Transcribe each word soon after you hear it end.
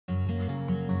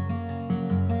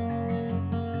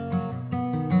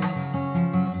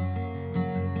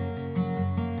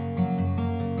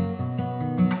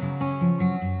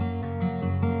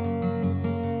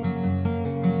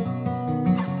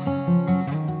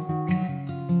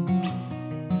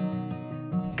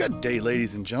Good day,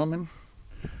 ladies and gentlemen.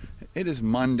 It is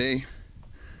Monday,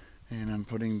 and I'm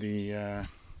putting the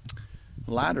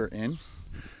ladder in,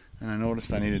 and I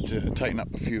noticed I needed to tighten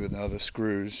up a few of the other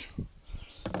screws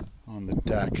on the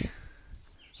deck,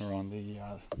 or on the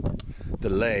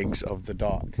legs of the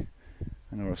dock.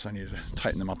 I noticed I needed to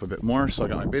tighten them up a bit more, so I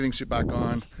got my bathing suit back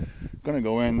on. I'm gonna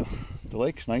go in. The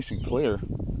lake's nice and clear.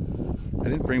 I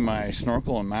didn't bring my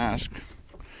snorkel and mask.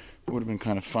 It would have been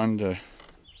kind of fun to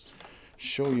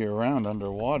show you around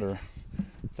underwater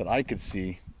that I could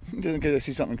see. Just in case I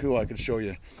see something cool I could show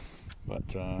you.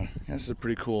 But yeah, this is a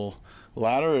pretty cool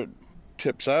ladder. It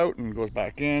tips out and goes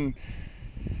back in.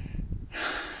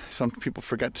 Some people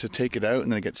forget to take it out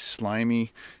and then it gets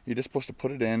slimy. You're just supposed to put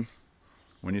it in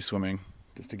when you're swimming,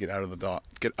 just to get out of the dock,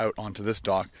 get out onto this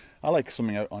dock. I like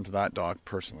swimming out onto that dock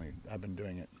personally. I've been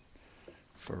doing it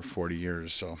for 40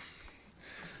 years, so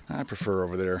I prefer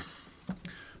over there.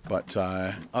 But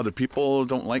other people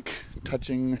don't like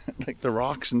touching like the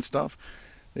rocks and stuff.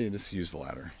 They just use the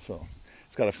ladder. So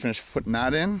it's got to finish putting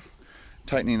that in,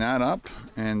 tightening that up,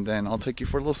 and then I'll take you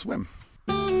for a little swim.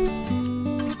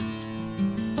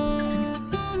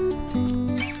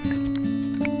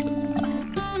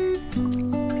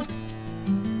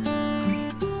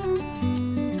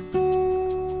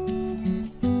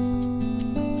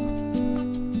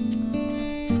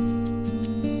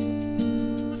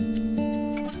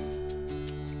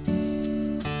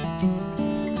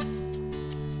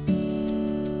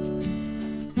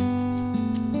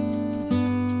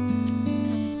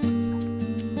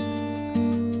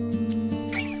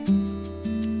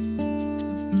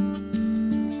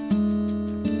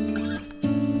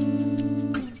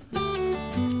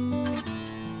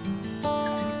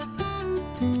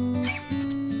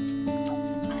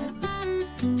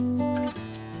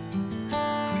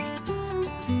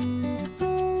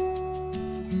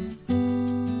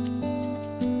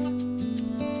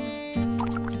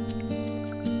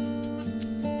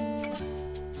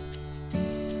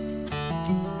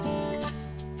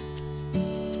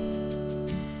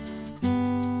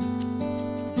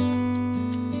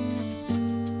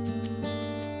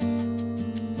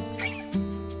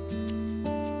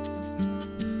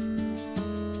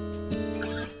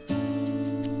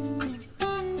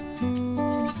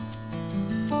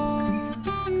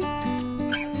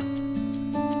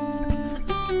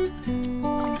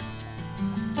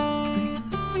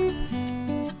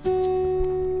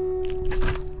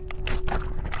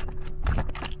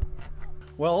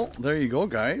 Well, there you go,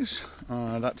 guys.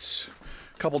 That's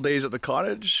a couple days at the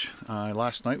cottage.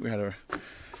 Last night we had a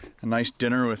nice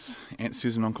dinner with Aunt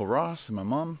Susan and Uncle Ross and my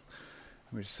mom.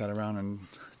 We just sat around and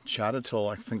chatted till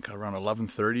I think around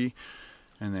 11:30,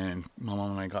 and then my mom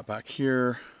and I got back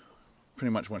here.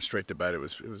 Pretty much went straight to bed. It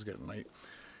was getting late.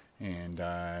 And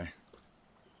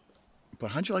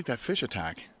but how'd you like that fish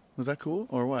attack? Was that cool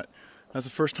or what? That's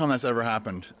the first time that's ever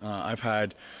happened.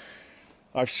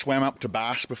 I've swam up to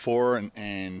bass before,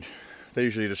 and they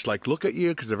usually just like look at you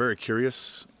because they're very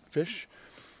curious fish,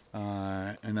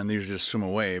 and then they usually just swim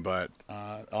away. But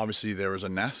obviously there was a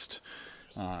nest.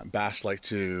 Bass like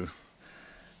to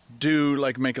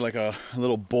make it like a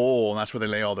little bowl, and that's where they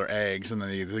lay all their eggs, and then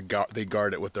they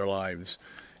guard it with their lives.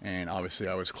 And obviously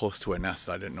I was close to a nest.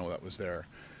 I didn't know that was there.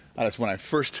 That's when I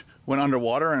first went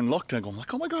underwater and looked, and I'm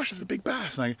like, oh my gosh, that's a big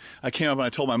bass. And I came up and I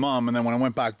told my mom, and then when I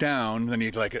went back down, then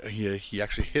he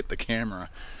actually hit the camera,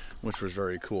 which was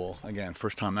very cool. Again,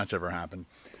 first time that's ever happened.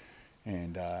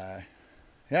 And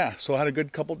yeah, so I had a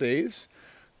good couple days.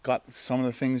 Got some of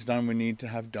the things done we need to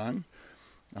have done.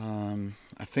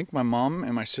 I think my mom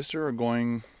and my sister are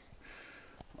going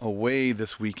away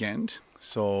this weekend,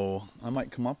 so I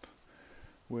might come up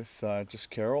with just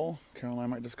Carol. Carol and I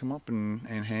might just come up and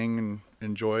hang and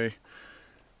enjoy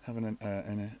having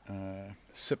a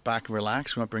sit back and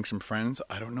relax. We might bring some friends.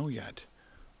 I don't know yet.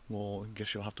 Well, I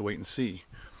guess you'll have to wait and see.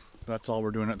 That's all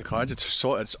we're doing at the cottage.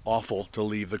 It's awful to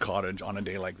leave the cottage on a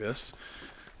day like this.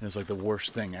 It's like the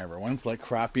worst thing ever. When it's like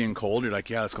crappy and cold, you're like,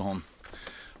 yeah, let's go home.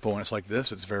 But when it's like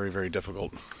this, it's very, very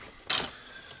difficult.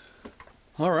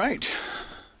 All right.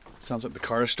 Sounds like the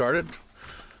car started.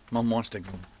 Mom wants to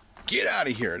get out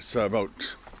of here. It's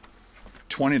about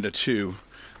 20 to 2.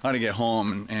 I had to get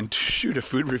home and shoot a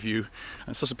food review.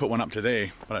 I'm supposed to put one up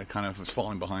today, but I kind of was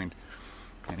falling behind.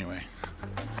 Anyway,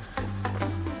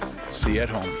 see you at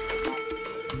home.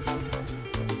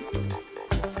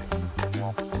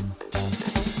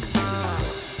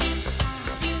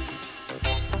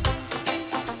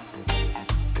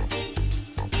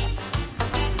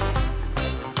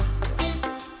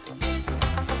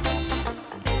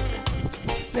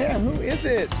 Sam, who is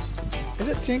it? Is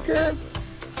it Tinker?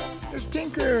 There's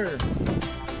Tinker.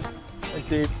 Hey,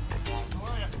 Steve.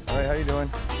 All right, how you doing?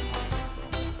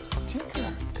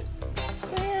 Tinker.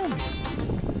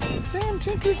 Sam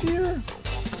Tinker's here.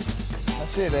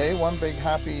 That's it, eh? One big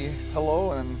happy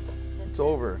hello and it's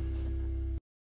over.